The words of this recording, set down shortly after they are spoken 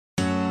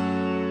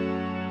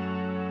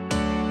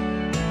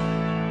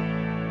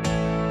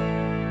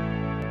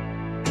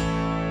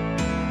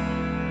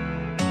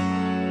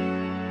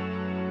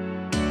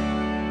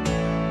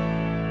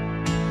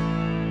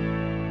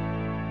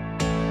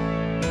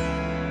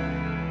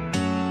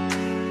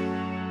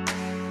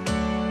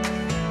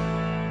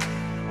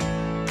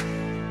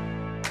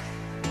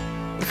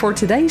for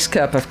today's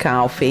cup of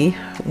coffee,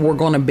 we're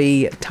going to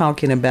be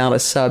talking about a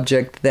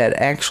subject that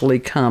actually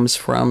comes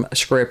from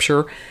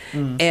Scripture.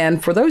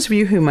 And for those of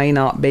you who may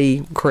not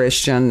be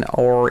Christian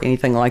or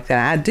anything like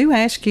that, I do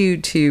ask you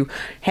to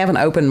have an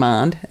open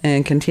mind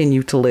and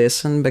continue to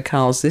listen,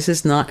 because this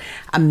is not,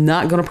 I'm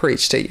not going to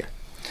preach to you.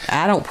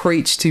 I don't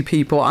preach to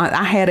people.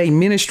 I had a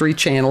ministry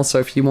channel, so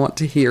if you want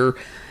to hear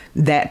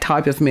that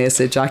type of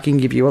message, I can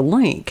give you a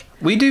link.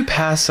 We do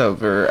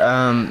Passover,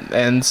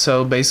 and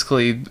so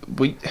basically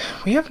we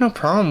have no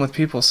problem with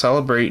people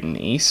celebrating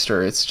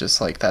Easter. It's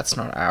just like that's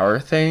not our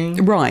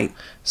thing. Right.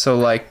 So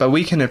like, but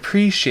we can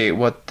appreciate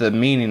what the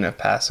meaning of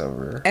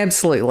Passover.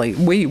 Absolutely.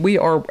 We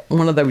are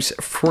one of those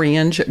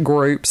fringe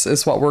groups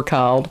is what we're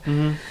called,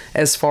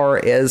 as far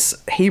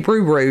as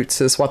Hebrew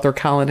roots is what they're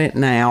calling it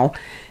now.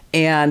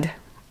 And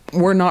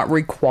we're not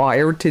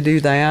required to do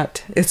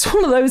that. It's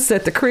one of those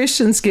that the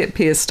Christians get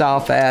pissed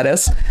off at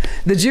us.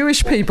 The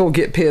Jewish people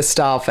get pissed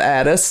off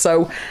at us.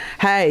 So,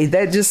 hey,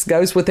 that just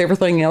goes with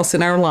everything else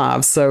in our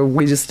lives. So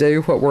we just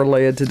do what we're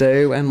led to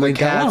do, and we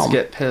go on. The cats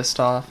get pissed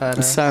off at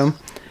us. So,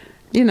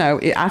 you know,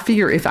 I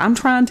figure if I'm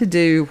trying to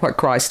do what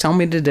Christ told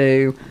me to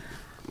do,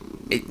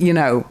 you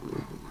know,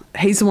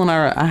 he's the one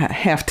I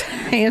have to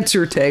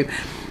answer to.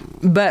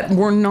 But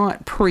we're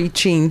not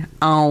preaching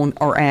on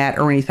or at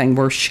or anything.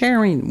 We're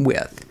sharing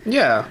with.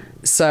 Yeah.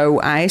 So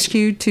I ask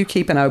you to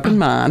keep an open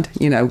mind.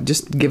 You know,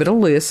 just give it a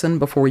listen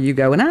before you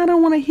go. And I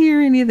don't want to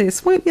hear any of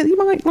this. Well, you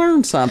might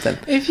learn something.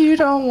 If you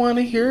don't want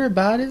to hear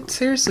about it,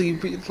 seriously,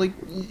 like,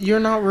 you're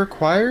not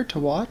required to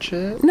watch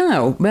it.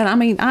 No, but I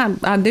mean,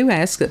 I do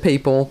ask that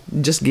people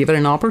just give it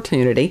an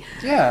opportunity.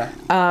 Yeah.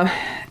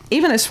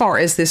 Even as far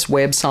as this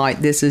website,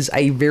 this is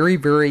a very,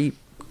 very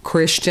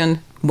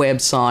Christian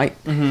website.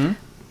 Mm-hmm.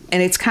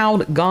 And it's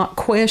called Got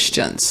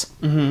Questions.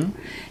 Mm-hmm.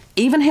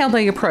 Even how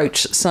they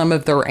approach some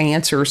of their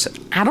answers,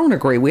 I don't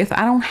agree with.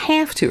 I don't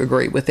have to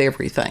agree with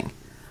everything.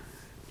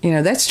 You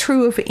know, that's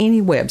true of any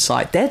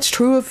website. That's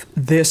true of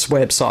this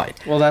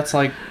website. Well, that's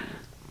like...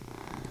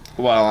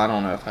 Well, I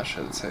don't know if I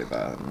should say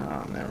that.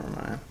 No, never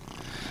mind.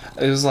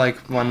 It was like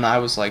when I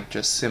was like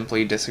just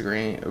simply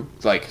disagreeing,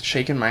 like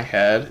shaking my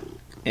head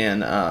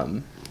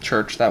in...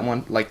 church that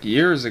one like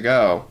years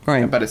ago,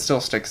 right? But it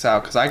still sticks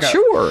out because I got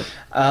sure.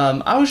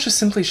 I was just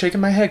simply shaking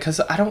my head because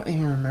I don't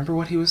even remember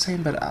what he was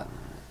saying, but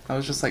I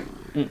was just like,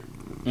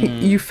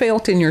 you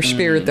felt in your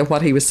spirit that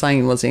what he was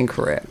saying was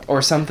incorrect,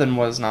 or something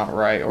was not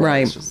right, or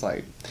right. It's just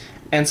like,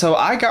 and so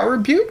I got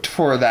rebuked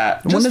for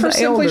that just for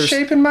simply elders,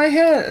 shaking my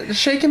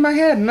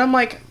head, and I'm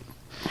like,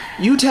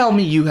 you tell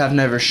me you have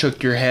never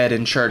shook your head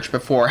in church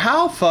before.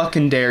 How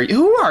fucking dare you?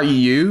 Who are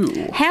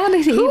you? How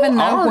did he even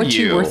know what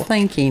you were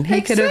thinking?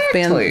 He could have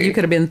been. You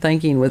could have been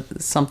thinking with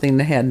something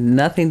that had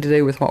nothing to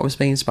do with what was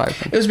being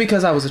spoken. It was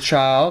because I was a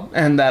child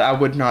and that I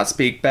would not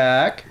speak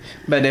back.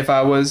 But if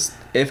I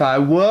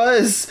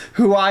was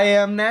who I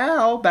am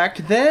now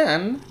back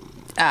then,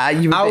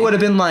 I would have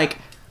been like,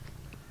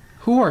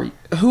 who are you?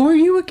 Who are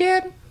you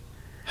again?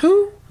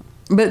 Who?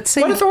 But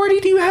see, what authority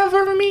do you have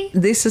over me?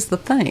 This is the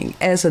thing.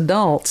 As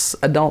adults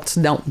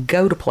don't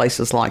go to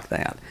places like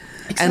that.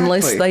 Exactly.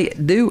 Unless they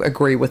do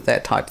agree with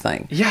that type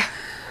thing. Yeah.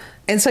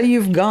 And so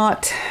you've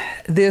got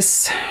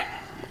this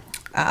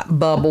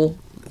bubble.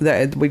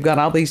 That we've got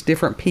all these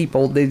different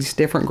people, these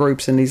different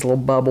groups in these little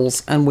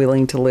bubbles,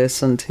 unwilling to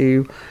listen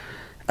to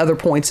other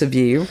points of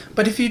view.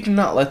 But if you do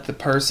not let the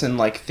person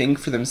like think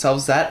for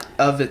themselves, that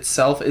of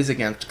itself is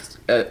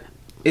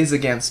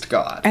against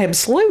God.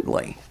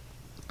 Absolutely.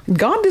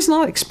 God does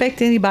not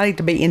expect anybody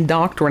to be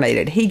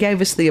indoctrinated. He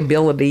gave us the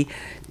ability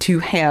to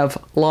have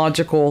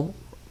logical,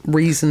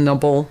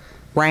 reasonable,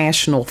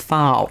 rational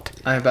thought.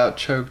 I about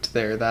choked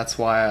there. That's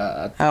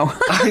why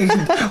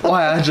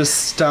why I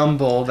just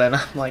stumbled, and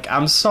I'm like,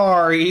 I'm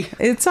sorry.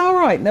 It's all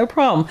right, no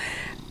problem.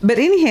 But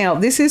anyhow,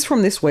 this is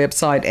from this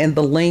website, and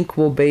the link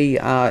will be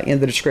in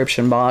the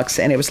description box.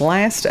 And it was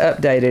last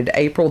updated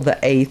April the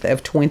 8th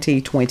of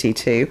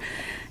 2022.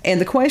 And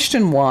the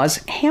question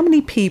was, how many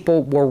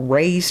people were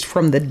raised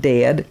from the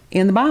dead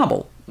in the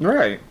Bible?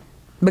 Right.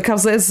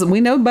 Because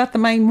we know about the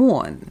main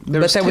one.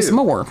 But there was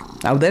more.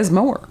 Oh, there's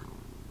more.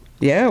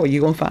 Yeah, well,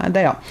 you're going to find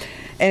out.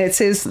 And it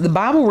says the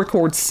Bible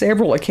records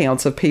several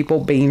accounts of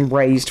people being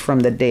raised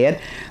from the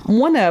dead.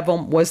 One of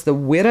them was the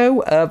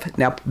widow of,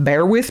 now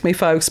bear with me,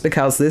 folks,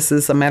 because this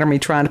is a matter of me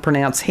trying to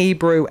pronounce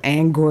Hebrew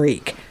and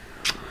Greek.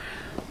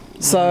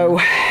 So,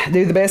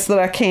 do the best that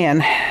I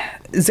can.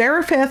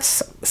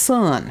 Zarephath's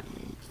son.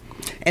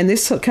 And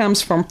this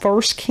comes from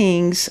 1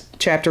 Kings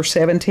chapter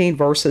 17,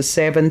 verses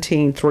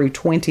 17 through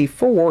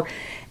 24.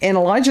 And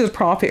Elijah the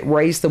prophet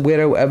raised the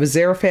widow of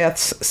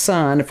Zarephath's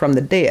son from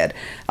the dead.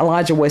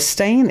 Elijah was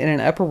staying in an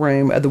upper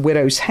room of the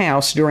widow's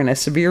house during a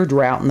severe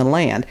drought in the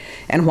land.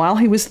 And while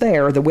he was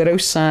there, the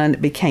widow's son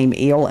became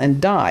ill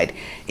and died.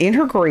 In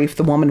her grief,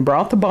 the woman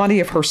brought the body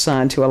of her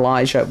son to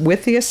Elijah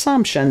with the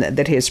assumption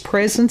that his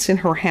presence in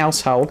her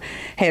household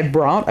had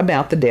brought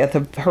about the death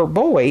of her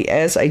boy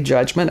as a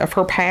judgment of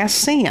her past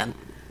sin.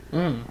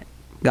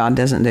 God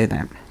doesn't do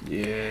that.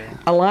 Yeah.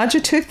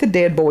 Elijah took the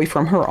dead boy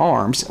from her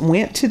arms,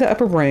 went to the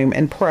upper room,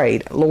 and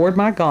prayed, Lord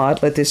my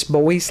God, let this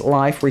boy's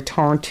life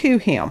return to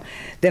him.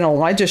 Then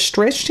Elijah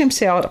stretched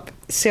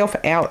himself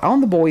out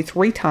on the boy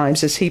 3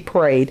 times as he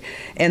prayed,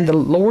 and the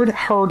Lord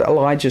heard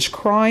Elijah's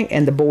cry,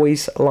 and the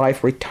boy's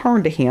life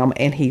returned to him,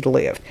 and he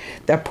lived.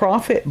 The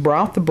prophet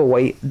brought the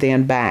boy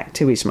then back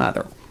to his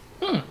mother.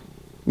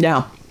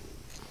 Now,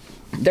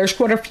 there's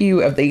quite a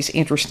few of these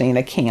interesting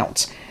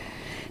accounts.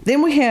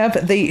 Then we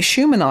have the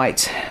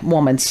Shunammite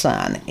woman's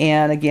son,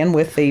 and again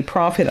with the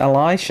prophet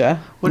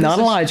Elisha,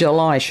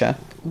 Elisha.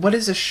 What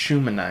is a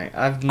Shunammite?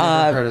 I've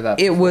never heard of that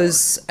before. It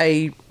was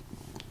a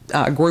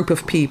group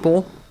of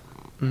people.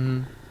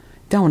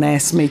 Don't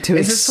ask me to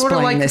explain sort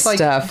of this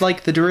stuff.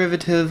 Like the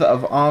derivative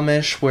of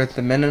Amish with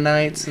the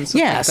Mennonites and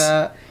stuff like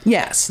that?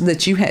 Yes,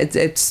 that you had.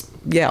 That's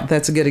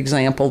a good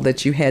example,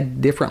 that you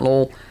had different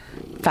little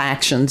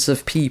factions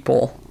of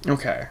people.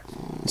 Okay.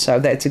 So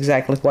that's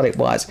exactly what it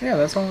was. Yeah,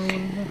 that's all I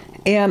wanted to know.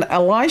 And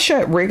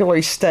Elisha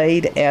regularly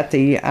stayed at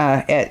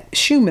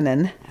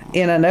Shunem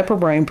in an upper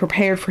room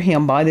prepared for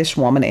him by this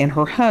woman and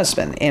her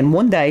husband. And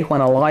one day when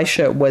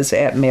Elisha was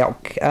at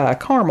Mount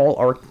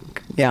Carmel,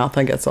 I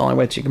think that's the only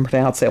way you can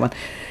pronounce that one.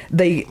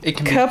 It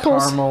can be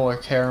caramel or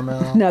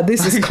caramel. No,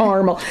 this is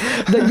Carmel.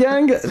 The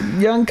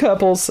young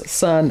couple's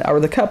son, or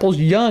the couple's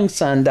young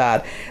son,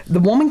 died. The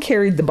woman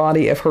carried the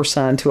body of her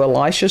son to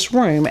Elisha's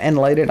room and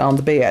laid it on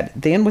the bed.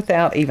 Then,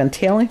 without even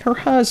telling her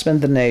husband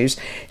the news,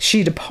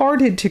 she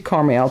departed to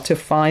Carmel to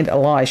find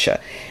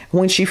Elisha.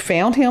 When she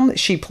found him,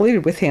 she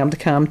pleaded with him to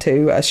come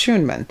to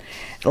Shunem.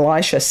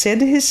 Elisha said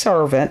to his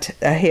servant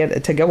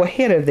to go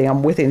ahead of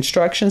them with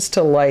instructions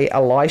to lay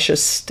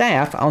Elisha's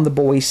staff on the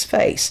boy's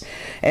face.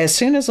 As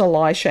soon as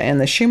Elisha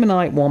and the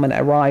Shunammite woman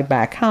arrived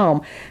back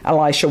home,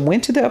 Elisha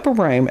went to the upper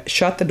room,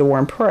 shut the door,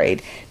 and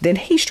prayed. Then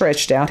he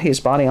stretched out his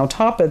body on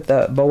top of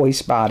the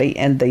boy's body,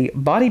 and the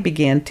body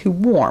began to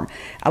warm.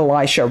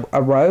 Elisha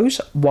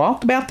arose,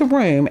 walked about the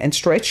room, and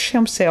stretched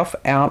himself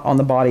out on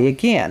the body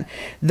again.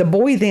 The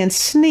boy then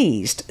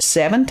sneezed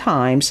 7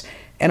 times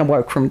and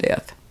awoke from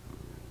death.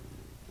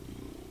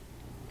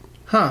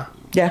 Huh.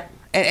 Yeah.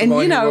 And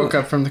he woke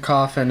up from the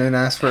coffin and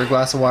asked for a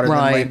glass of water and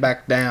then laid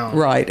back down.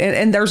 Right.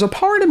 And there's a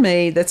part of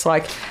me that's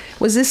like,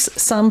 was this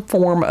some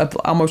form of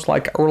almost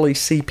like early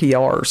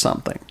CPR or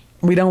something?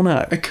 We don't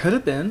know. It could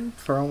have been,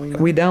 for all we know.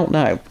 We don't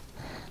know.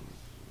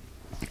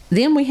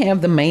 Then we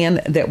have the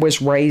man that was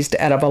raised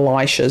out of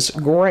Elisha's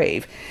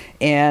grave.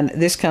 And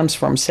this comes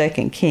from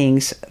 2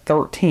 Kings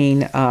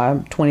 13,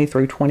 20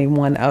 through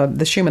 21.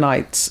 The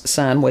Shunammite's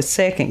son was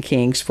 2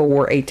 Kings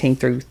 4, 18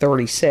 through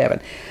 37.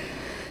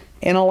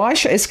 And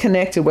Elisha is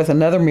connected with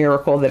another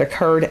miracle that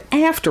occurred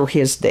after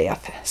his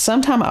death.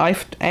 Sometime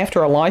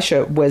after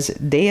Elisha was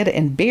dead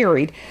and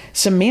buried,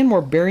 some men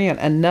were burying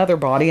another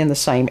body in the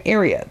same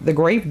area. The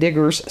grave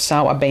diggers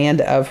saw a band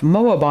of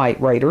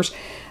Moabite raiders,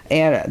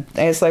 and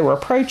as they were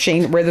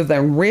approaching, rather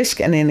than risk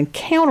an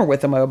encounter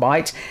with the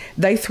Moabites,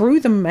 they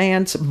threw the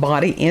man's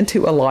body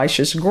into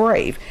Elisha's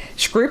grave.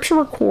 Scripture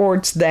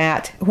records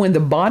that when the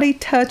body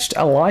touched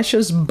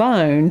Elisha's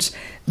bones,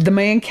 the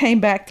man came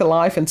back to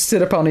life and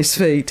stood up on his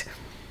feet.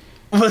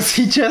 Was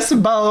he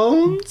just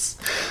bones?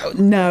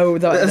 No.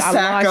 A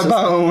sack of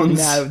bones.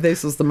 No,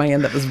 this was the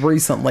man that was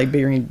recently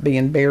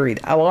being buried.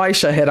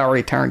 Elisha had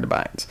already turned to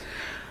bones.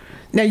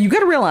 Now, you got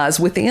to realize,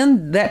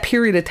 within that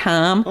period of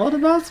time... What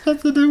am I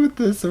supposed to do with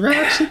this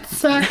ratchet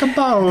sack of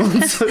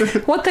bones?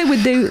 What they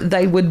would do,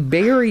 they would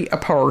bury a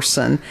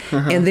person,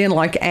 and then,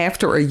 like,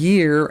 after a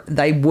year,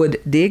 they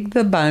would dig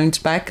the bones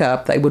back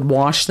up. They would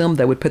wash them.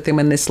 They would put them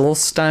in this little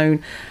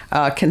stone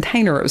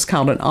container. It was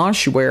called an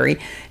ossuary,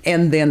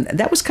 and then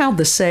that was called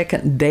the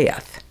second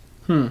death.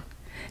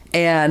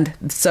 And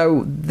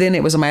so then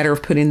it was a matter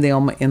of putting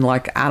them in,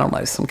 like, I don't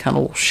know, some kind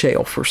of little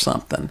shelf or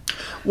something.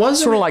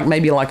 Sort of like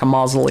maybe like a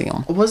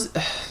mausoleum.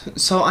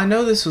 So I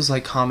know this was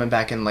like common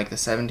back in like the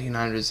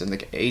 1700s and the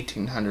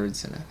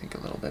 1800s, and I think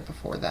a little bit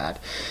before that.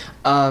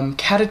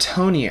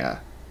 Catatonia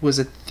was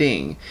a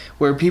thing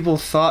where people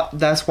thought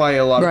that's why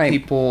a lot of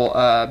people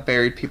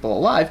buried people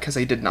alive, because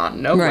they did not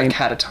know what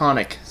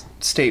catatonic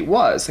state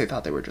was. They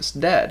thought they were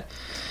just dead.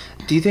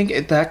 Do you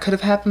think that could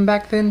have happened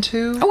back then,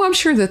 too? Oh, I'm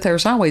sure that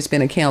there's always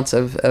been accounts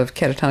of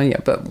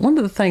catatonia. But one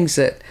of the things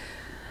that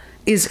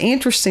is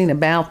interesting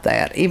about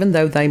that, even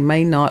though they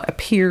may not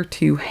appear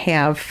to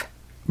have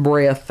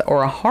breath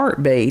or a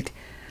heartbeat,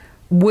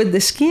 would the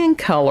skin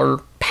color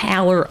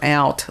pallor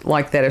out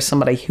like that of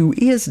somebody who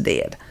is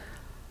dead?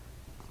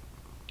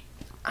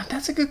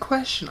 That's a good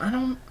question. I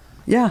don't...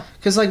 Yeah.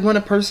 Because, like, when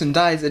a person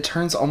dies, it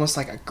turns almost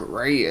like a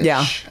grayish.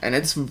 Yeah. And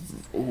it's...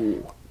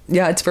 Ooh.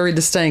 Yeah, it's very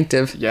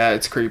distinctive. Yeah,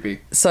 it's creepy.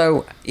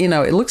 So,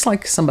 it looks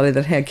like somebody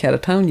that had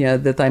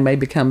catatonia, that they may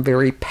become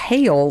very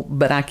pale,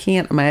 but I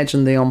can't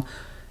imagine them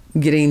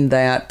getting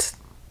that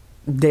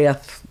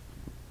death,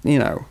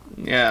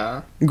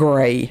 Yeah.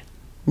 gray,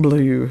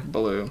 blue.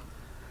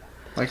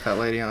 Like that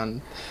lady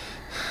on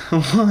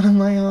one of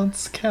my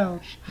aunt's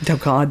couch. Oh,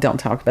 God, don't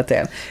talk about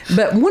that.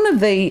 But one of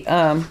the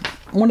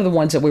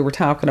ones that we were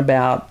talking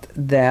about,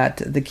 that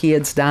the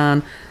kids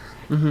dying,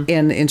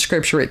 in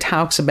Scripture, it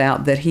talks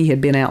about that he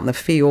had been out in the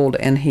field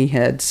and he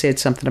had said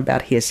something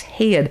about his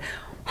head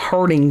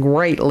hurting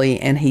greatly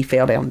and he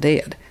fell down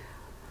dead.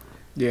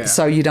 Yeah.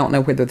 So you don't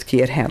know whether the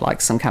kid had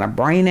like some kind of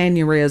brain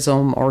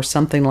aneurysm or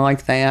something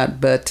like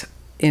that. But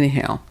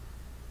anyhow,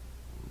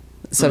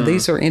 so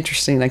these are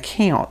interesting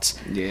accounts.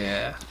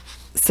 Yeah.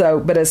 So,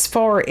 but as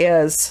far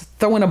as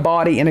throwing a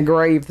body in a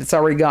grave that's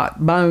already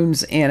got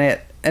bones in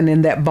it and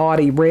then that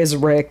body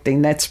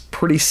resurrecting, that's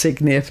pretty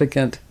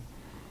significant.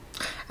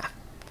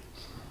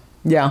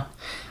 Yeah.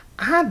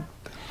 I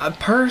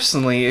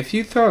personally, if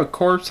you throw a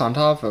corpse on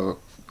top of,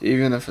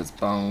 even if it's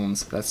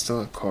bones, that's still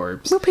a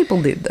corpse. Well,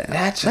 people did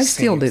that. They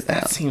still do that.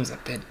 That seems a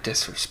bit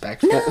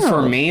disrespectful. No.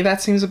 For me,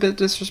 that seems a bit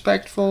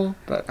disrespectful,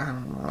 but I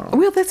don't know.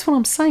 Well, that's what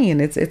I'm saying.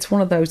 It's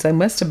one of those, they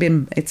must have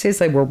been, it says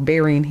they were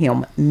burying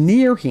him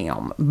near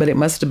him, but it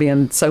must have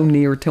been so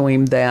near to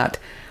him that,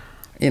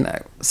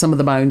 some of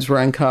the bones were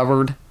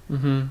uncovered.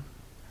 Mm-hmm.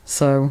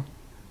 So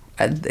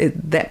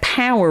that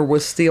power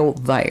was still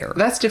there.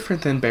 That's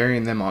different than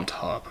burying them on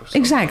top of something.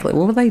 Exactly.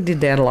 Well, they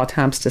did that a lot of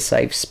times to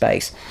save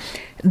space.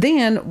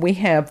 Then we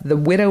have the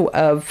widow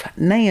of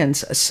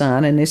Nain's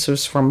son, and this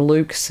was from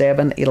Luke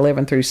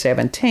 7:11 through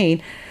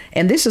 17.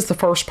 And this is the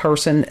first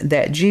person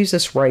that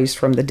Jesus raised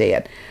from the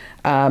dead.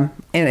 And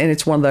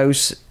it's one of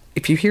those,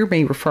 if you hear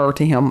me refer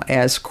to him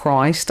as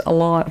Christ a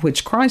lot,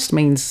 which Christ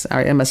means,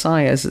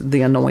 Messiah is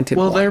the anointed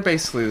one. Well, they're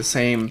basically the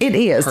same It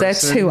is. Person.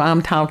 That's who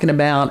I'm talking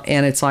about.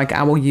 And it's like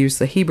I will use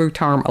the Hebrew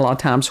term a lot of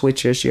times,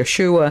 which is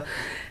Yeshua.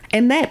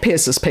 And that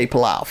pisses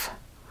people off.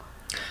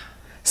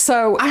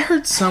 So I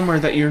heard somewhere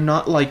that you're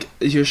not like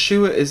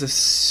Yeshua is a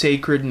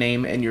sacred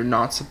name and you're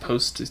not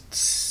supposed to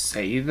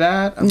say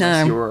that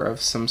unless you're of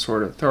some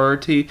sort of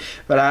authority.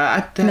 But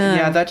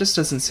that just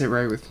doesn't sit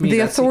right with me.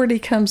 The authority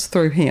comes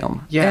through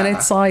him. Yeah. And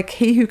it's like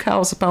he who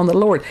calls upon the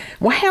Lord.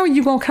 Well, how are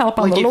you going to call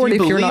upon the Lord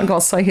if you're not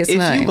going to say his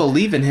name? If you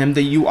believe in him,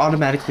 then you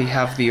automatically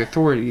have the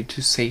authority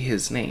to say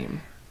his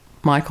name.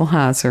 Michael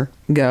Heiser.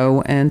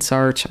 Go and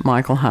search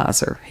Michael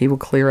Heiser. He will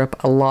clear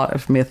up a lot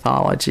of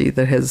mythology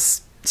that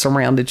has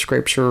surrounded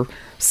Scripture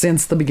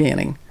since the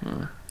beginning.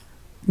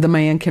 The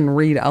man can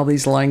read all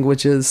these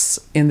languages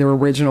in their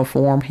original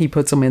form. He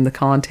puts them in the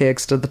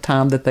context of the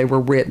time that they were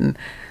written.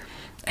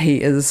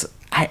 He is,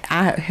 I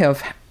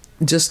have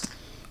just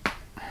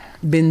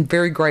been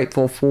very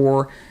grateful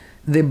for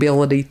the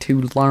ability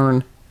to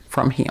learn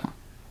from him.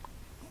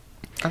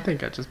 I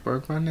think I just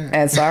broke my neck.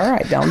 That's all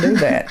right. Don't do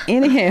that.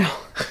 Anyhow,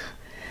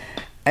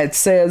 it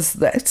says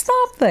that it's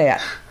not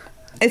that.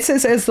 It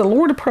says, as the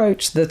Lord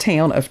approached the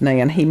town of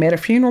Nain, he met a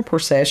funeral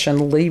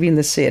procession leaving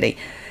the city.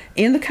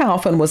 In the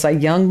coffin was a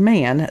young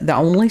man, the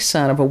only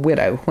son of a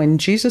widow. When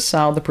Jesus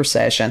saw the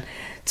procession,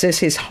 it says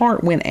his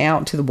heart went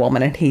out to the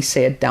woman, and he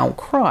said, "Don't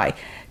cry."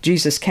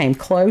 Jesus came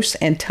close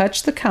and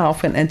touched the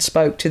coffin and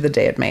spoke to the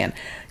dead man.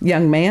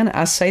 "Young man,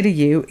 I say to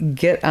you,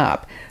 get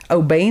up."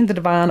 Obeying the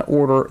divine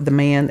order,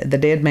 the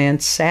dead man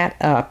sat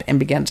up and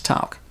began to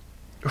talk.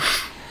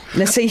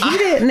 Now, see, he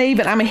didn't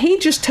even, he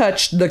just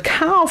touched the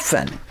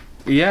coffin.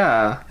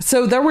 Yeah.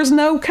 So there was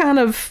no kind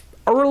of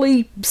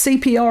early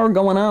CPR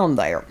going on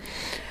there.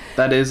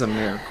 That is a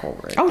miracle,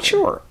 right? Oh,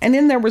 sure. And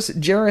then there was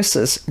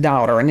Jairus'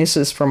 daughter, and this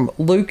is from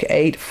Luke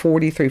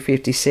 8:40 through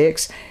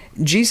 56.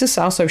 Jesus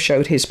also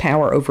showed his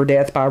power over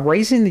death by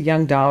raising the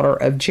young daughter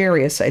of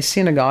Jairus, a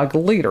synagogue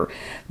leader.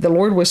 The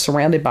Lord was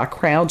surrounded by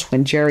crowds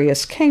when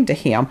Jairus came to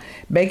him,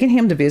 begging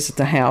him to visit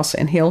the house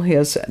and heal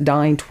his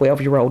dying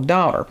 12-year-old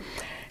daughter.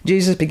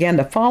 Jesus began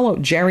to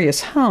follow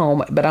Jairus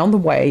home, but on the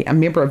way, a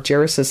member of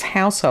Jairus'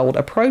 household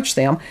approached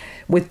them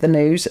with the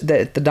news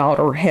that the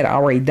daughter had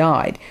already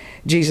died.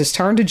 Jesus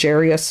turned to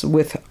Jairus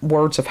with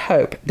words of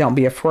hope. "Don't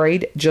be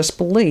afraid, just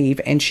believe,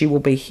 and she will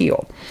be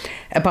healed."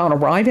 Upon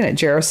arriving at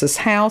Jairus'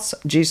 house,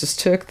 Jesus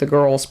took the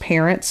girl's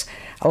parents,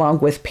 along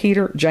with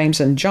Peter, James,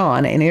 and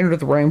John, and entered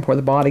the room where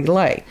the body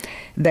lay.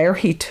 There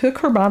he took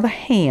her by the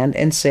hand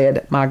and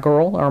said, "My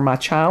girl," or "my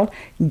child,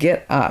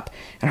 get up."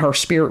 And her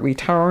spirit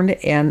returned,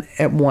 and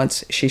at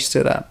once she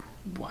stood up.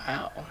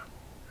 Wow.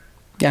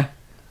 Yeah.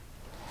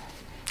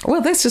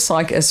 Well, that's just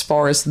like as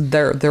far as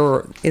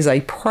there is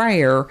a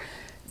prayer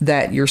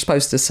that you're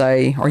supposed to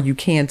say, or you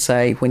can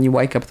say when you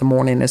wake up in the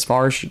morning, as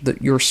far as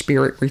your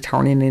spirit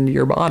returning into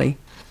your body.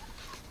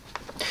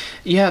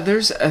 Yeah,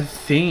 there's a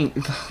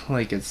thing,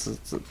 like it's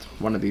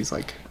one of these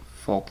like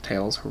folk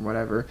tales or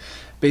whatever.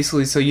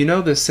 Basically, so you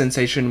know the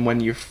sensation when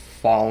you're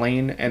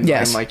falling and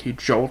then like you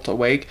jolt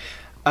awake.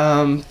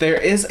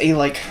 There is a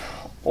like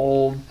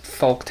old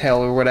folk tale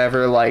or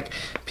whatever, like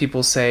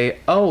people say,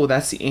 "Oh,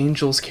 that's the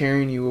angels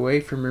carrying you away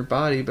from your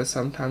body," but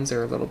sometimes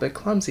they're a little bit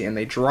clumsy and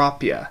they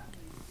drop you.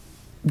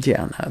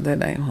 Yeah, no,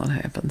 that ain't what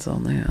happens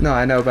on that. No,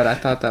 I know, but I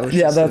thought that was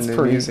just that's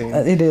pretty amusing.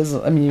 It is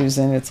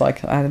amusing. It's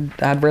like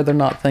I'd rather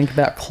not think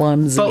about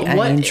clumsy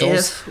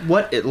angels.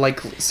 Like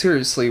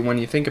seriously, when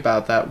you think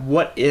about that,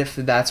 what if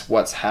that's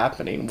what's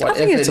happening? What I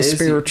think it's a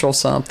spiritual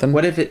something.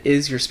 What if it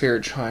is your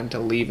spirit trying to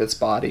leave its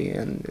body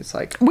and it's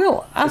like?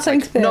 Well, I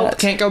think like, that nope,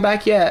 can't go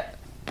back yet.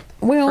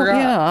 Well,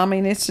 yeah,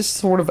 it's just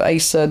sort of a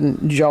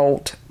sudden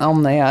jolt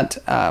on that.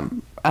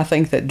 I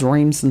think that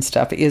dreams and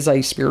stuff is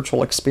a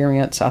spiritual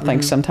experience. I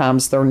think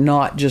sometimes they're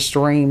not just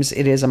dreams.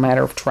 It is a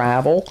matter of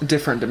travel.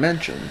 Different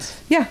dimensions.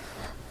 Yeah.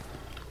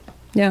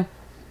 Yeah.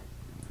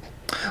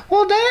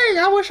 Well, dang,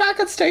 I wish I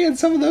could stay in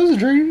some of those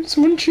dreams,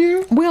 wouldn't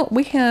you? Well,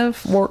 we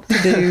have work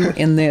to do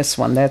in this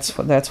one. That's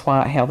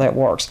why how that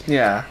works.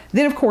 Yeah.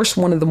 Then, of course,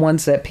 one of the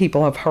ones that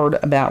people have heard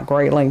about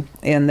greatly,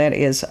 and that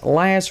is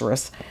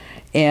Lazarus.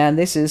 And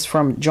this is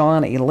from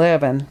John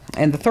 11.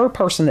 And the third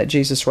person that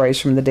Jesus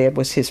raised from the dead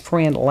was his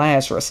friend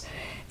Lazarus.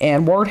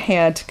 And word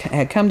had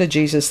come to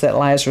Jesus that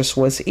Lazarus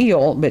was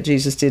ill, but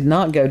Jesus did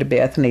not go to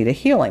Bethany to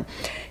heal him.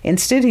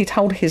 Instead, he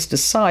told his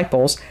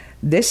disciples,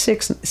 "This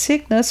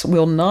sickness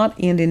will not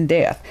end in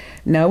death.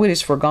 No, it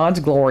is for God's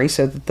glory,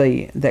 so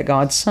that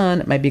God's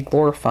Son may be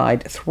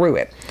glorified through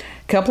it."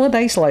 A couple of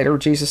days later,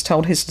 Jesus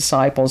told his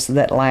disciples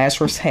that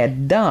Lazarus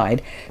had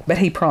died, but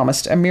he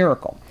promised a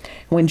miracle.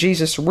 When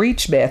Jesus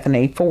reached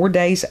Bethany 4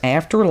 days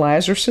after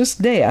Lazarus'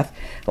 death,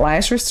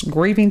 Lazarus'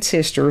 grieving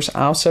sisters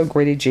also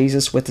greeted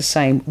Jesus with the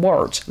same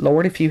words,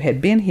 "Lord, if you had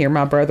been here,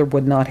 my brother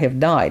would not have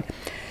died."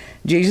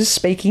 Jesus,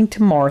 speaking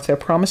to Martha,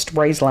 promised to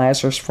raise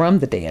Lazarus from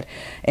the dead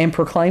and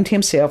proclaimed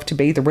himself to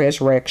be the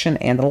resurrection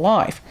and the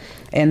life.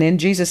 And then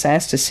Jesus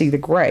asked to see the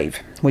grave,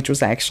 which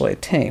was actually a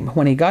tomb.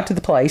 When he got to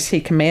the place,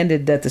 he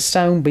commanded that the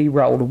stone be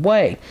rolled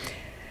away.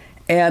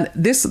 And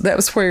that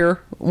was where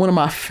one of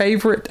my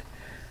favorite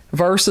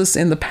verses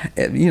in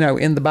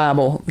the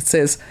Bible, it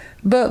says,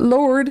 "But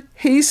Lord,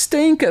 he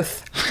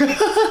stinketh."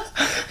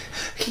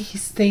 He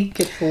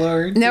stinketh,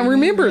 Lord. Now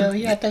remember,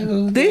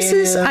 this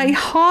is a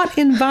hot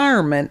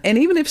environment, and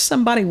even if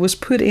somebody was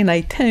put in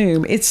a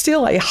tomb, it's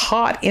still a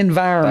hot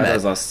environment. That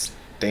is a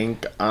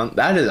stink.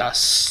 That is a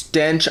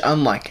stench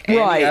unlike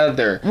any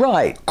other.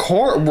 Right.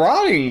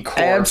 Rotting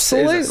corpse.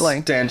 Absolutely. Is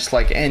a stench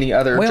like any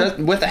other, just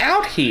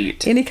without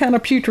heat. Any kind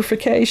of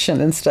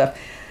putrefaction and stuff.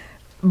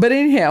 But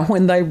anyhow,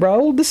 when they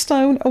rolled the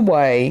stone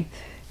away,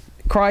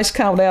 Christ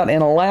called out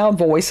in a loud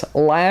voice,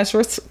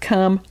 "Lazarus,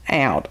 come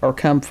out," or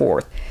 "come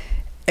forth."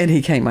 And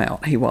he came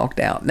out. He walked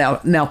out.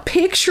 Now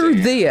picture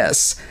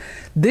this.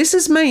 This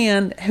is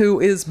man who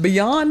is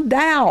beyond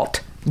doubt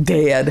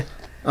dead.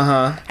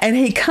 And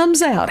he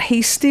comes out.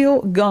 He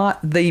still got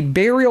the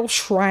burial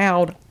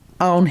shroud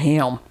on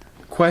him.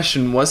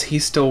 Question: was he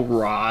still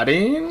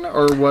rotting,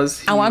 or was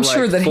he? I'm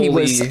sure that he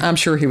was. I'm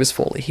sure he was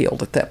fully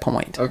healed at that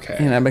point.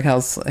 Okay.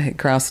 Because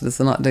Christ does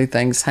not do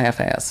things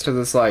half-assed. So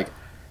it's like,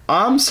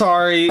 I'm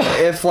sorry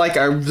if like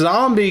a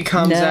zombie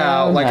comes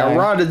out, like a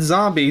rotted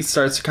zombie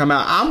starts to come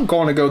out, I'm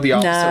going to go the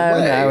opposite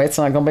way. No, it's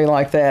not going to be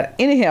like that.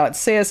 Anyhow, it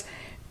says,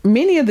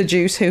 many of the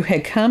Jews who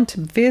had come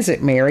to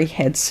visit Mary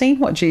had seen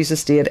what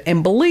Jesus did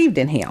and believed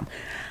in him.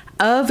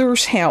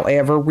 Others,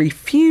 however,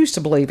 refused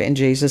to believe in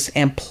Jesus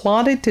and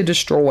plotted to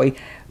destroy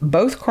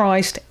both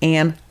Christ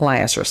and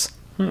Lazarus.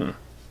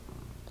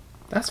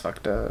 That's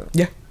fucked up.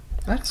 Yeah.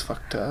 That's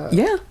fucked up.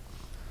 Yeah.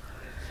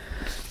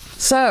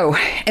 So,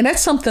 and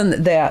that's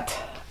something that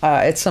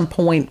at some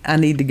point I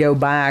need to go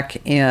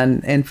back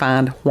and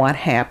find what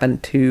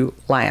happened to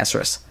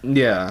Lazarus.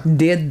 Yeah.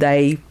 Did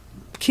they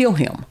kill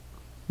him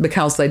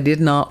because they did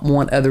not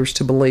want others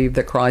to believe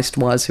that Christ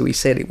was who he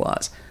said he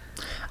was?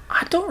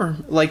 I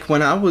don't, like,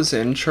 when I was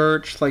in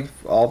church, like,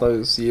 all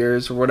those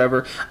years or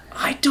whatever,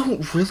 I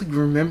don't really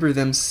remember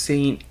them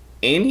saying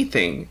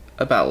anything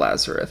about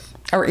Lazarus.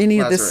 Or any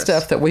of this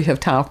stuff that we have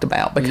talked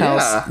about,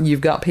 because you've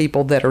got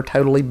people that are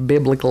totally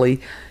biblically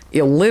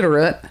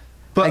illiterate.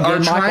 But are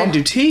trying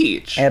to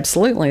teach.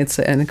 Absolutely.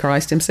 And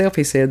Christ himself,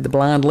 he said, the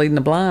blind leading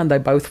the blind, they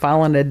both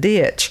fall in a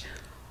ditch.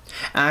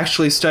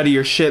 Actually study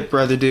your shit,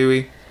 Brother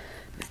Dewey.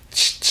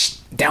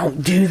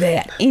 Don't do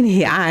that.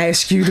 Anyhow, I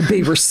asked you to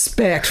be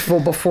respectful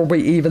before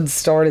we even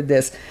started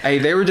this. Hey,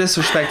 they were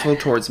disrespectful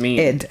towards me.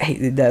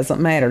 It doesn't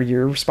matter.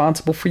 You're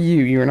responsible for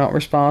you. You're not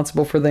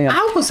responsible for them.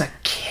 I was a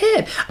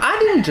kid. I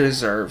didn't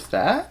deserve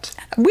that.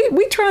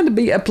 We trying to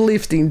be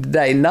uplifting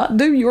today, not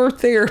do your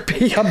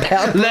therapy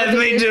about... Let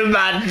me do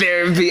my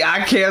therapy.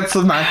 I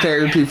canceled my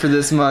therapy for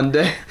this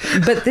Monday.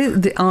 But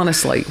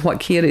honestly,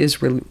 what Kid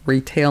is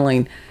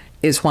retelling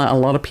is why a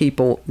lot of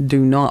people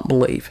do not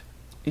believe.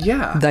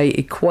 Yeah. They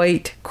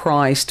equate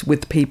Christ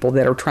with people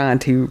that are trying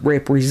to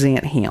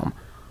represent him.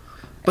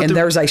 But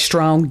there's a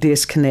strong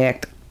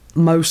disconnect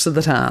most of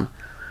the time.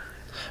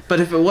 But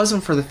if it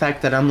wasn't for the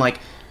fact that I'm like,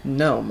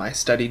 no, my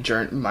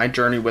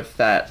journey with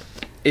that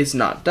is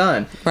not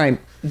done. Right.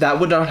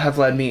 That would not have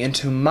led me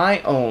into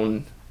my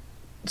own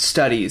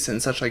studies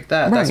and such like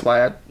that. Right. That's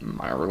why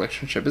my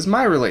relationship is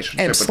my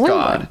relationship with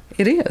God.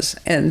 It is.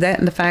 And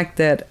the fact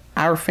that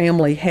our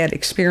family had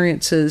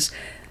experiences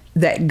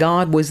that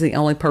God was the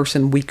only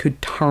person we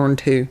could turn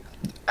to.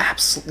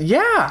 Absolutely.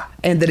 Yeah.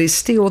 And that is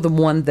still the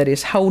one that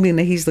is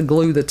he's the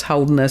glue that's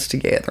holding us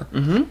together.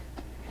 Mm-hmm.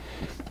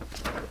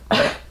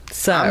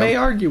 So I may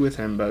argue with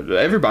him, but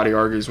everybody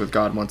argues with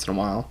God once in a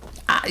while.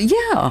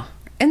 Yeah.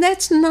 And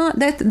that's not,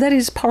 that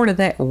is part of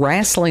that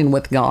wrestling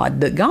with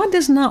God. That God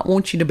does not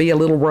want you to be a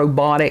little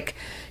robotic,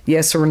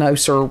 yes or no,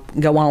 sir,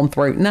 go on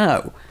through.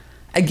 No.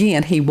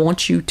 Again, he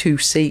wants you to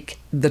seek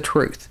the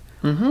truth.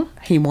 Mm-hmm.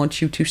 He wants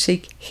you to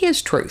seek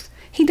his truth.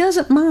 he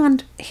doesn't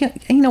mind,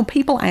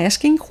 people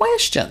asking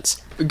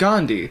questions.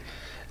 Gandhi.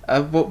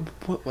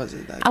 What was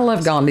it? I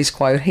love Gandhi's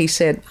quote. He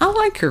said, I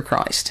like your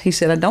Christ. He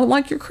said, I don't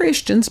like your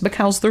Christians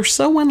because they're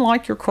so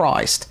unlike your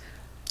Christ.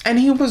 And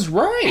he was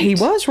right. He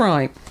was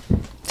right.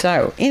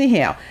 So,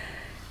 anyhow,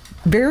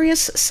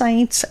 various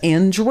saints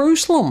in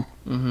Jerusalem.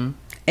 Mm-hmm.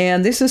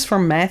 And this is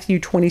from Matthew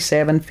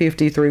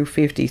 27:50 through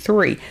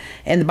 53.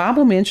 And the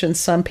Bible mentions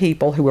some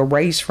people who were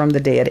raised from the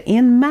dead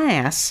en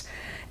masse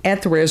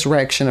at the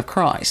resurrection of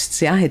Christ.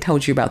 See, I had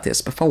told you about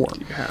this before.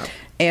 Yeah.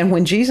 And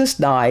when Jesus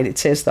died, it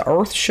says the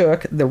earth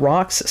shook, the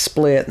rocks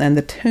split, and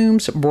the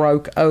tombs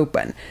broke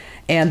open.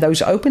 And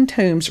those open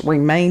tombs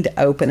remained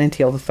open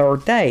until the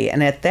third day.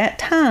 And at that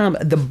time,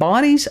 the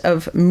bodies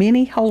of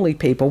many holy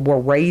people were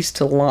raised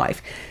to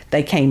life.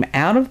 They came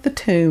out of the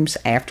tombs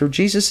after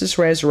Jesus'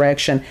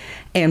 resurrection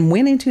and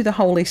went into the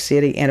holy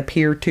city and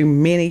appeared to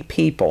many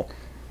people.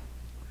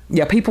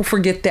 Yeah, people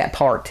forget that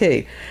part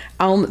too.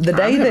 On the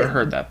day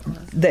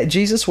that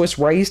Jesus was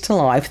raised to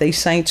life, these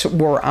saints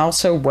were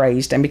also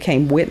raised and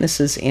became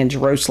witnesses in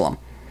Jerusalem.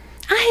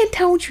 I had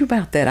told you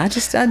about that. I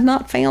just had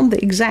not found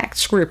the exact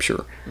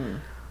scripture.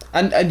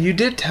 And you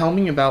did tell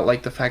me about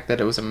like the fact that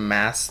it was a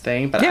mass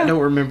thing, but I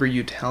don't remember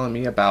you telling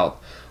me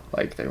about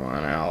like they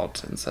went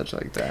out and such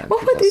like that. Well,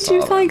 what did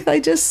you think? They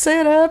just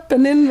set up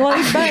and then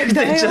laid back down?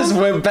 They just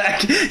went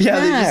back. Yeah,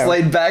 no, they just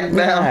laid back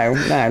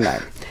down. No.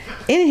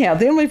 Anyhow,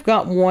 then we've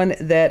got one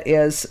that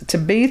is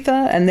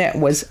Tabitha, and that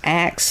was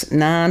Acts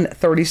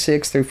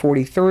 9:36 through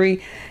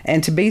 43.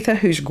 And Tabitha,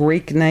 whose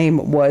Greek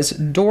name was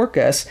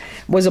Dorcas,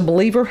 was a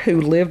believer who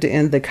lived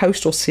in the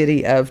coastal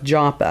city of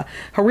Joppa.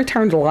 Her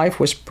return to life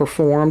was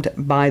performed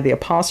by the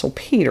Apostle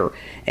Peter,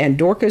 and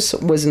Dorcas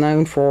was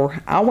known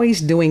for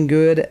always doing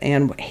good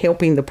and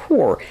helping the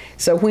poor.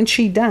 So when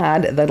she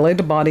died, they laid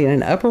the body in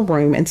an upper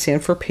room and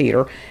sent for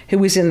Peter, who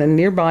was in the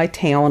nearby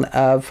town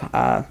of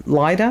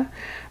Lydda.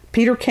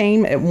 Peter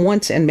came at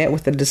once and met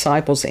with the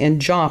disciples in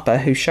Joppa,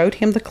 who showed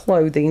him the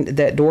clothing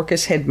that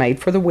Dorcas had made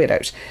for the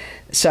widows.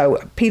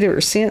 So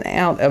Peter sent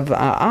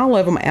all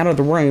of them out of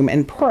the room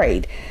and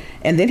prayed.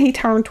 And then he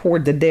turned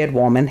toward the dead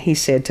woman. He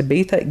said,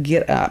 Tabitha,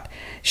 get up.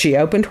 She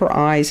opened her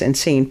eyes, and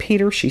seeing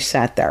Peter, she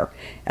sat there.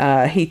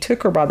 He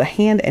took her by the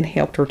hand and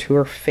helped her to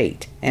her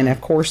feet. And,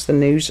 of course, the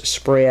news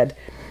spread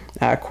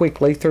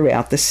quickly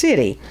throughout the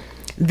city.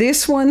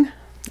 This one,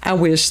 I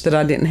wish that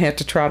I didn't have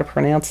to try to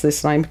pronounce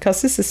this name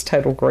because this is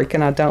total Greek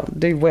and I don't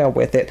do well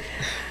with it.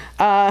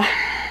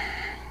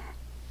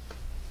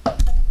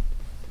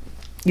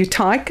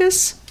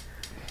 Eutychus?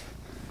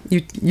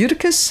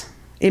 Eutychus?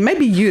 It may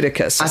be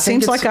Eutychus. It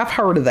seems like I've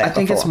heard of that I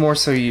think before. It's more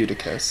so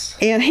Eutychus.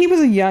 And he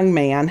was a young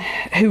man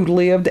who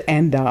lived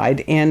and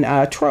died in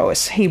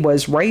Troas. He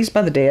was raised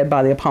by the dead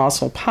by the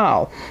Apostle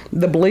Paul.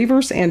 The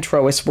believers in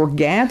Troas were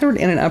gathered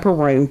in an upper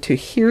room to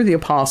hear the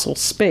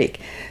apostles speak.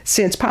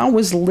 Since Paul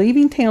was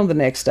leaving town the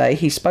next day,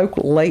 he spoke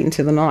late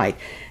into the night.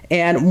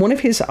 And one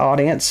of his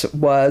audience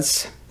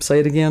was,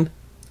 say it again?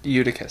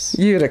 Eutychus.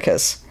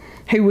 Eutychus,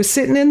 who was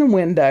sitting in the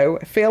window,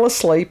 fell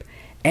asleep,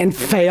 and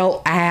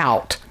fell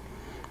out.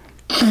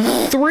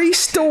 3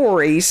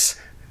 stories,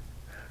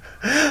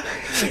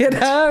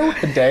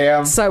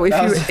 Damn. So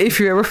if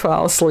you ever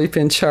fall asleep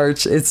in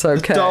church, it's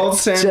okay. Don't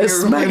stand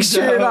just make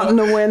sure you're not in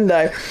the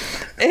window.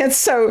 And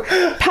so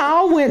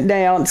Paul went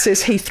down.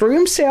 Says he threw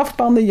himself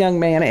upon the young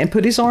man and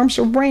put his arms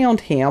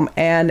around him.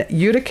 And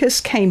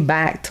Eutychus came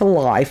back to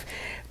life,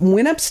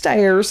 went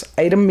upstairs,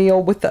 ate a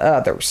meal with the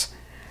others.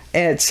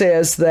 And it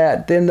says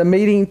that then the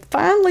meeting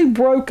finally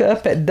broke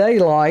up at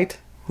daylight.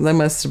 They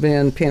must have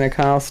been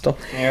Pentecostal.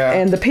 Yeah.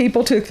 And the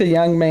people took the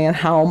young man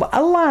home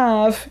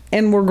alive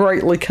and were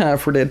greatly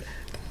comforted.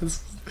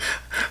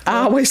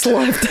 I always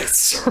loved that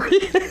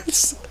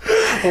series.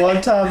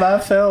 One time I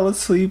fell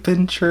asleep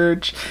in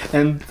church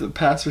and the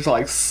pastor's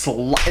like,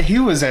 he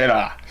was in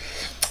a...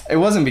 It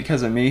wasn't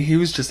because of me. He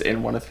was just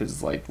in one of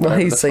his, like... Well,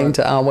 he seemed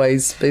to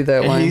always be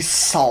that way. He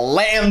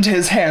slammed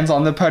his hands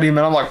on the podium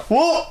and I'm like,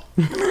 whoa!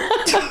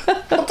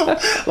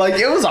 Like,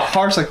 it was a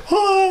harsh, like,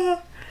 whoa!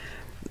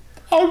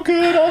 I'm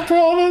good, I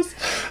promise.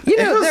 You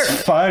know,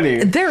 it's funny.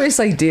 There is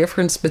a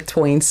difference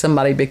between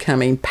somebody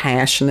becoming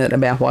passionate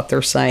about what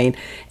they're saying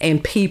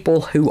and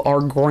people who are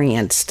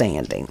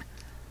grandstanding.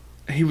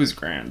 He was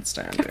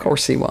grandstanding. Of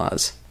course he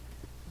was.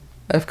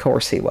 Of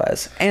course he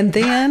was. And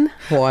then,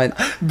 what?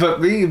 But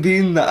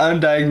being the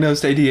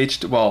undiagnosed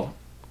ADHD, well,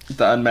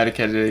 the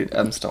unmedicated,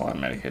 I'm still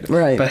unmedicated.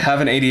 Right. But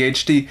having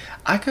ADHD,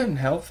 I couldn't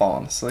help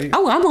falling asleep.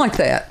 Oh, I'm like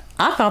that.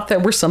 I thought there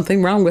was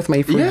something wrong with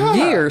me for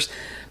years.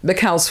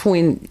 Because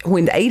when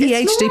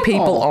ADHD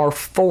people are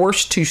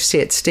forced to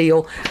sit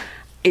still,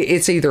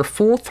 it's either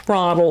full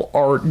throttle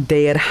or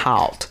dead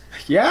halt.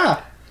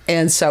 Yeah.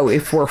 And so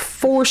if we're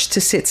forced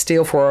to sit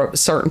still for a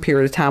certain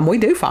period of time, we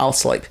do fall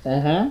asleep.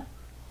 Mm-hmm.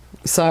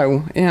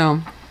 So, yeah.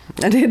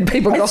 And then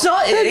people go, it's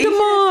not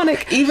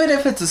demonic. Even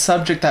if it's a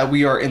subject that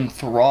we are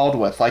enthralled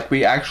with, like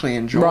we actually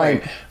enjoy,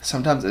 right.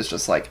 Sometimes it's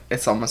just like,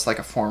 it's almost like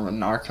a form of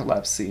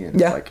narcolepsy. And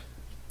yeah. It's like,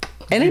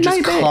 and you it just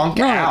may conk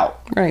be.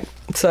 out. Right.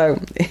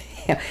 So,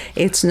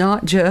 It's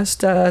not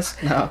just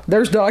us. No.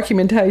 There's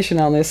documentation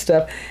on this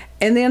stuff.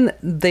 And then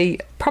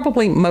the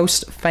probably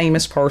most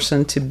famous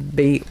person to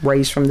be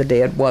raised from the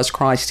dead was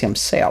Christ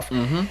himself.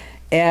 Mm-hmm.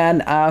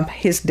 And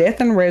his death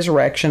and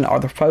resurrection are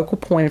the focal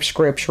point of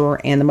Scripture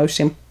and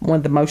one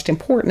of the most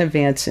important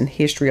events in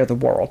history of the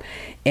world.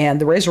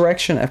 And the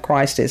resurrection of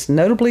Christ is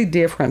notably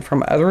different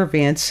from other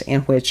events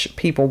in which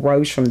people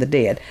rose from the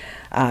dead.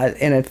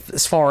 And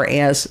as far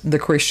as the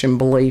Christian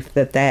belief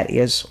that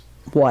is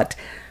what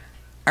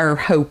our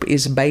hope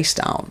is based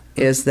on,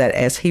 is that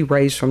as he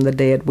raised from the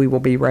dead, we will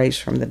be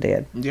raised from the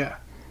dead. Yeah.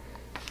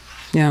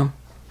 Yeah.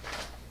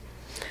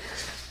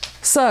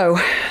 So,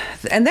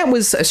 and that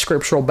was a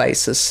scriptural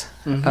basis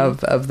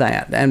of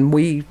that. And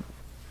we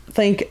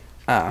think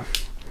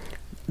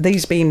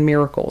these being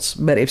miracles,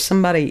 but if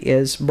somebody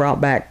is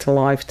brought back to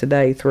life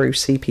today through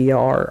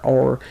CPR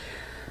or,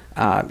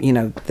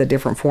 the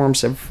different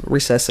forms of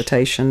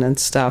resuscitation and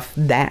stuff,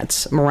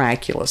 that's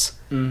miraculous.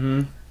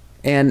 Mm-hmm.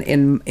 And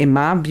in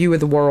my view of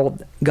the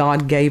world,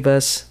 God gave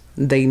us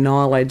the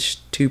knowledge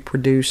to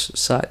produce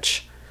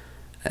such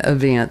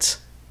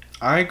events.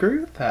 I agree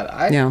with that.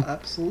 I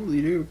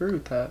absolutely do agree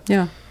with that.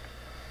 Yeah.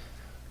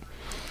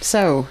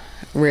 So,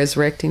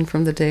 resurrecting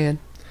from the dead.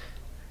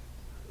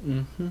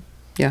 Mm-hmm.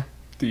 Yeah.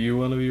 Do you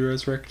want to be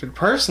resurrected?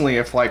 Personally,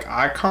 if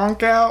I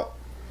conk out,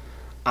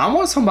 I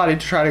want somebody to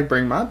try to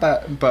bring my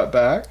butt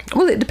back.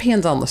 Well, it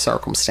depends on the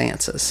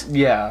circumstances.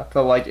 Yeah,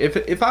 but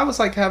if I was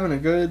having a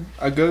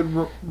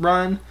good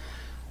run,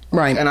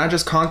 right, and I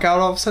just conk out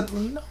all of a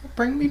sudden, no,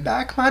 bring me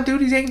back. My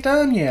duties ain't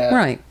done yet.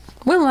 Right.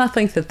 Well, I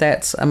think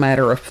that's a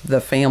matter of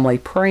the family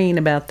praying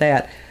about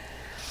that.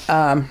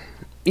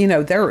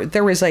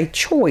 There is a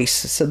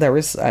choice. So there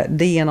is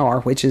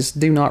DNR, which is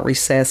do not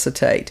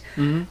resuscitate.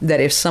 Mm-hmm. That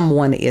if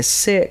someone is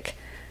sick,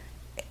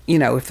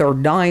 if they're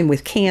dying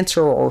with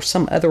cancer or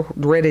some other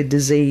dreaded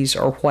disease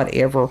or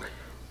whatever,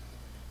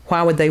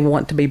 why would they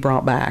want to be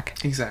brought back?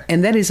 Exactly.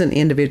 And that is an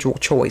individual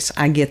choice.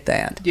 I get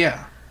that.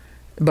 Yeah.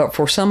 But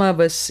for some of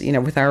us,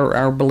 with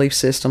our belief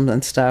systems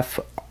and stuff,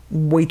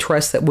 we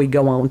trust that we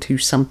go on to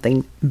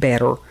something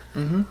better.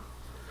 Mm-hmm.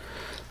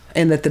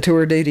 And that the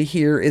tour of duty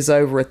here is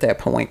over at that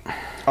point.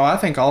 Oh, I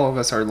think all of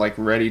us are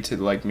ready to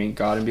meet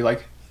God and be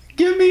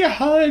give me a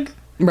hug.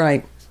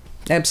 Right.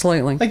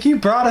 Absolutely. You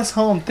brought us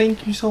home.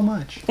 Thank you so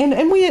much.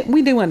 And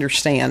we do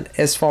understand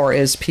as far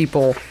as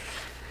people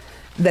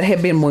that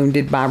have been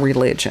wounded by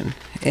religion.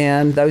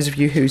 And those of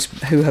you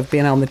who have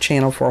been on the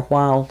channel for a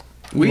while,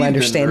 you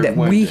understand that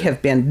we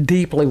have been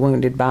deeply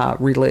wounded by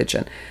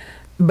religion.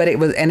 But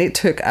it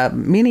took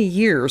many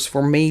years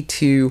for me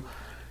to,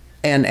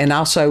 and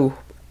also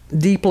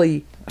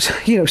deeply,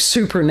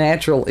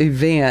 supernatural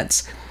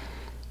events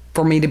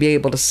for me to be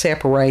able to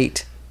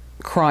separate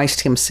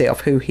Christ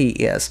himself, who he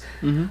is,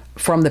 mm-hmm.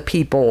 from the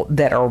people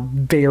that are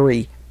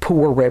very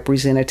poor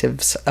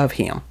representatives of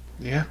him.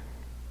 Yeah.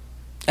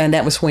 And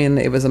that was when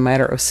it was a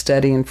matter of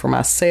studying for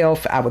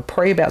myself. I would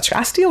pray about,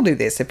 I still do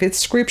this. If it's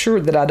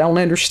scripture that I don't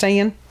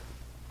understand,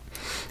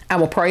 I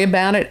will pray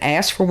about it,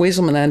 ask for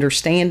wisdom and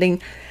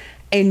understanding.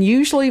 And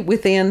usually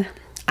within,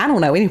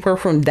 anywhere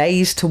from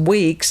days to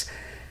weeks,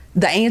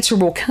 the answer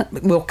will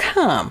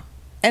come.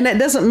 And that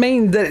doesn't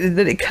mean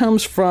that it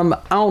comes from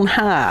on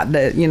high.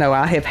 That,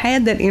 I have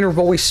had that inner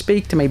voice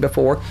speak to me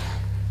before,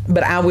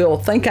 but I will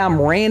think I'm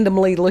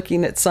randomly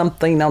looking at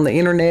something on the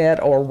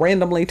internet or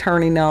randomly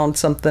turning on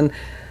something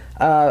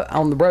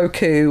on the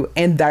Roku,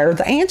 and there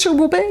the answer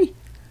will be.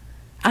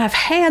 I've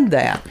had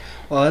that.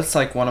 Well, that's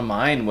one of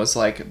mine was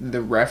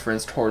the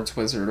reference towards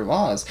Wizard of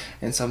Oz,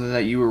 and something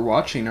that you were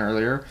watching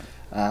earlier.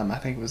 I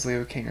think it was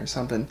Leo King or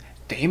something.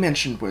 They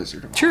mentioned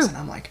Wizard of Oz, and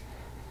I'm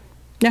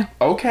yeah.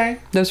 Okay.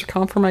 Those are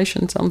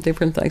confirmations on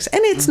different things.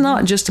 And it's mm-hmm.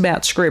 not just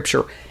about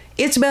scripture.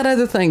 It's about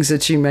other things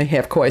that you may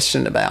have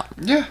questioned about.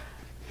 Yeah.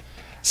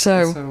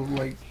 So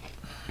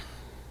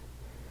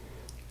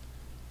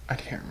I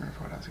can't remember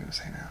what I was going to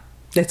say now.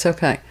 It's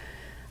okay.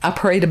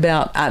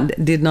 I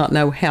did not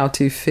know how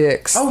to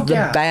fix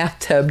the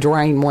bathtub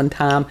drain one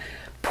time.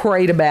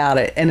 Prayed about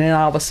it, and then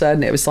all of a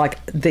sudden it was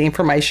the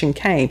information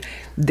came.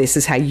 This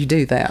is how you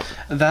do that.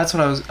 That's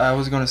what I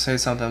was going to say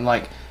something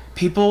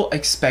people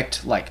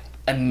expect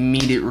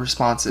immediate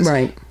responses.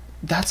 Right.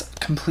 That's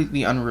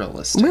completely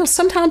unrealistic. Well,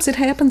 sometimes it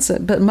happens,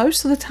 but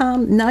most of the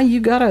time, now you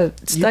gotta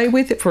stay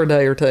with it for a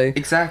day or two.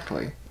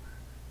 Exactly.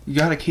 You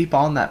gotta keep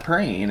on that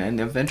praying,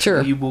 and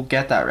eventually you will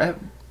get that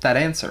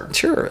answer.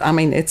 Sure.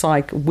 It's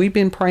we've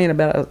been praying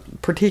about a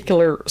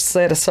particular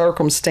set of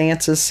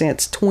circumstances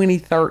since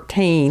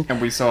 2013,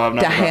 and we still have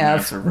not to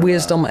have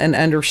wisdom and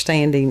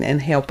understanding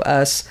and help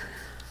us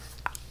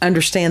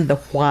understand the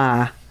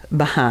why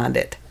behind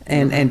it.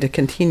 And to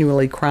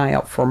continually cry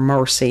out for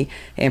mercy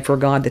and for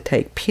God to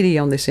take pity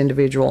on this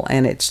individual,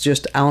 and it's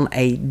just on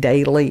a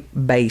daily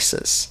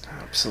basis.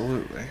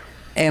 Absolutely.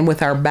 And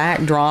with our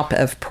backdrop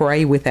of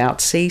pray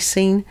without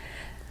ceasing,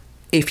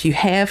 if you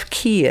have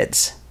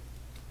kids,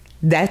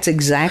 that's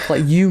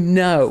exactly,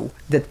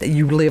 that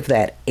you live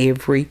that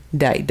every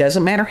day.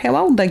 Doesn't matter how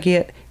old they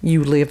get,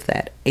 you live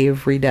that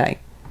every day.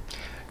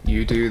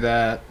 You do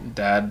that,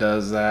 Dad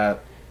does that.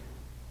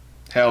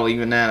 Hell,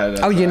 even Nana does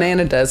that.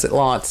 Nana does it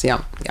lots.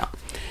 Yeah.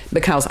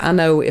 Because I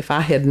know if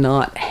I had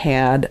not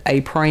had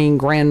a praying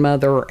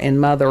grandmother and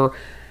mother,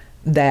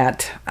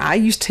 that I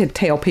used to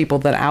tell people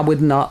that I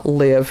would not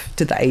live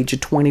to the age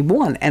of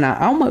 21, and I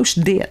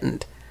almost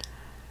didn't.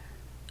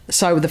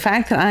 So the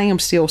fact that I am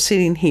still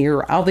sitting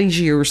here all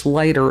these years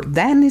later,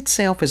 that in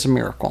itself is a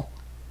miracle.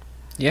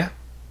 Yeah,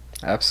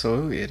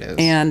 absolutely it is.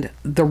 And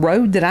the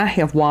road that I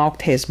have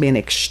walked has been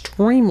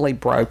extremely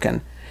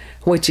broken,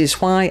 which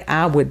is why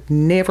I would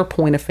never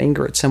point a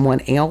finger at someone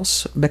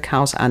else,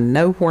 because I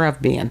know where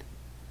I've been.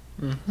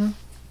 Mm-hmm.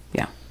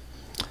 Yeah.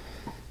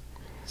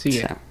 See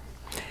ya. So,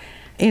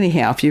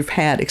 anyhow, if you've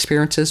had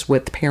experiences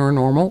with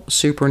paranormal,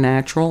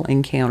 supernatural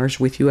encounters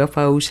with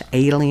UFOs,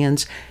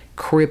 aliens,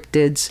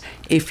 cryptids,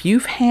 if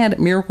you've had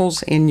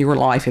miracles in your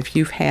life, if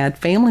you've had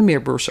family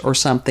members or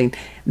something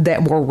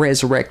that were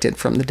resurrected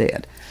from the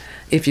dead,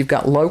 if you've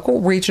got local,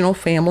 regional,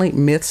 family,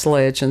 myths,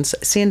 legends,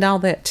 send all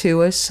that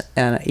to us.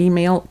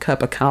 Email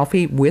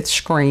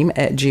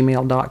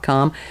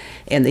cupofcoffeewithscream@gmail.com.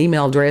 And the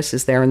email address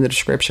is there in the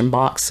description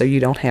box, so you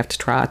don't have to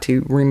try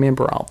to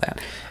remember all that.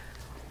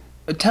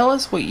 Tell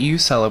us what you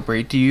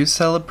celebrate. Do you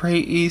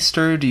celebrate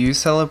Easter? Do you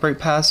celebrate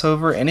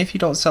Passover? And if you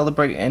don't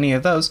celebrate any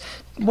of those,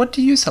 what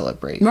do you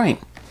celebrate? Right.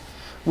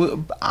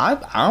 Well,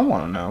 I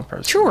want to know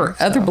personally. Sure.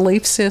 So. Other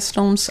belief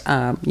systems,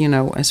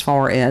 as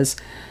far as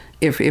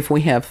if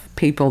we have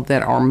people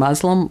that are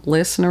Muslim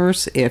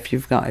listeners, if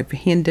you've got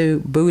Hindu,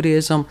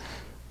 Buddhism,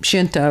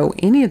 Shinto,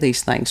 any of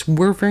these things,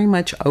 we're very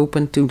much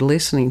open to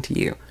listening to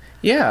you.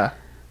 Yeah.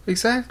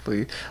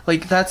 Exactly.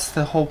 Like, that's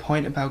the whole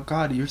point about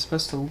God. You're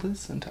supposed to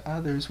listen to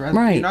others, right?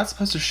 Right. You're not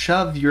supposed to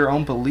shove your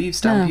own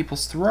beliefs down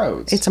people's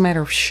throats. It's a matter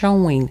of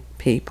showing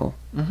people.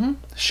 Mm-hmm.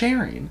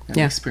 Sharing an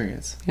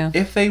experience. Yeah.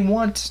 If they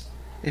want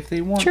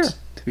sure. to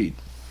be,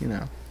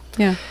 Yeah.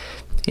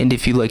 And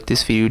if you like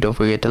this video, don't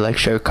forget to like,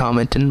 share,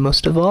 comment, and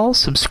most of all,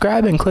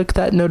 subscribe and click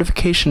that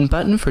notification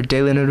button for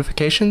daily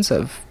notifications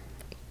of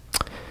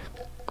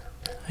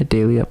my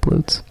daily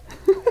uploads.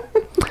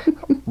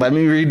 Let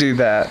me redo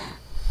that.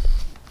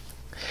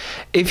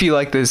 If you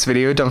like this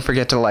video, don't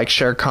forget to like,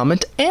 share,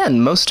 comment,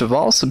 and most of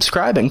all,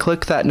 subscribe and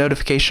click that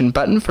notification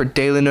button for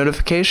daily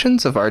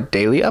notifications of our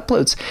daily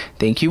uploads.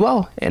 Thank you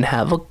all, and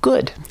have a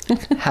good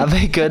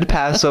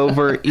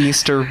Passover,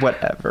 Easter,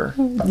 whatever.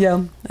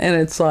 Yeah,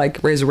 and it's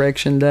like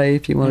Resurrection Day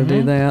if you want to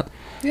do that.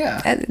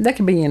 Yeah. That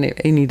can be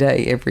any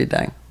day, every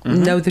day.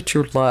 Mm-hmm. Know that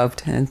you're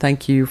loved, and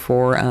thank you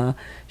for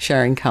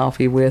sharing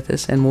coffee with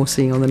us, and we'll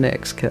see you on the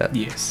next cup.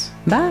 Yes.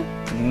 Bye.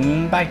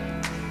 Bye.